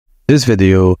this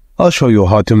video, I'll show you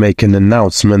how to make an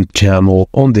announcement channel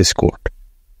on Discord.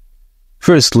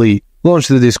 Firstly, launch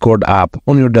the Discord app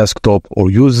on your desktop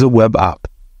or use the web app.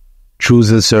 Choose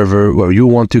the server where you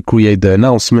want to create the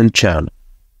announcement channel.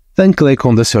 Then click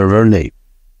on the server name.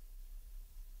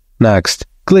 Next,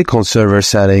 click on Server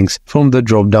Settings from the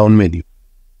drop-down menu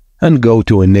and go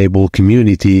to Enable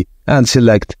Community and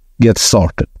select Get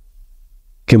Started.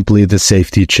 Complete the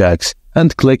safety checks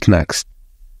and click Next.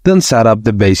 Then set up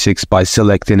the basics by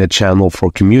selecting a channel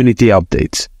for community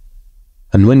updates.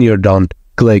 And when you're done,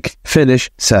 click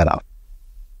Finish Setup.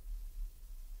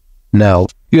 Now,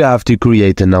 you have to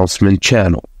create an announcement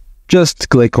channel. Just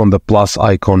click on the plus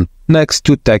icon next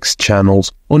to text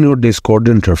channels on your Discord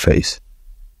interface.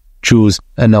 Choose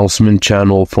Announcement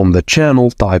Channel from the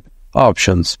Channel Type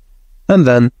options, and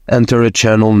then enter a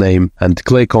channel name and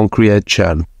click on Create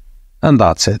Channel. And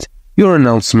that's it. Your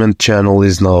announcement channel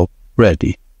is now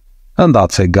ready. And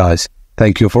that's it, guys.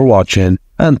 Thank you for watching,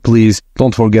 and please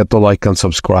don't forget to like and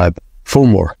subscribe for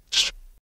more.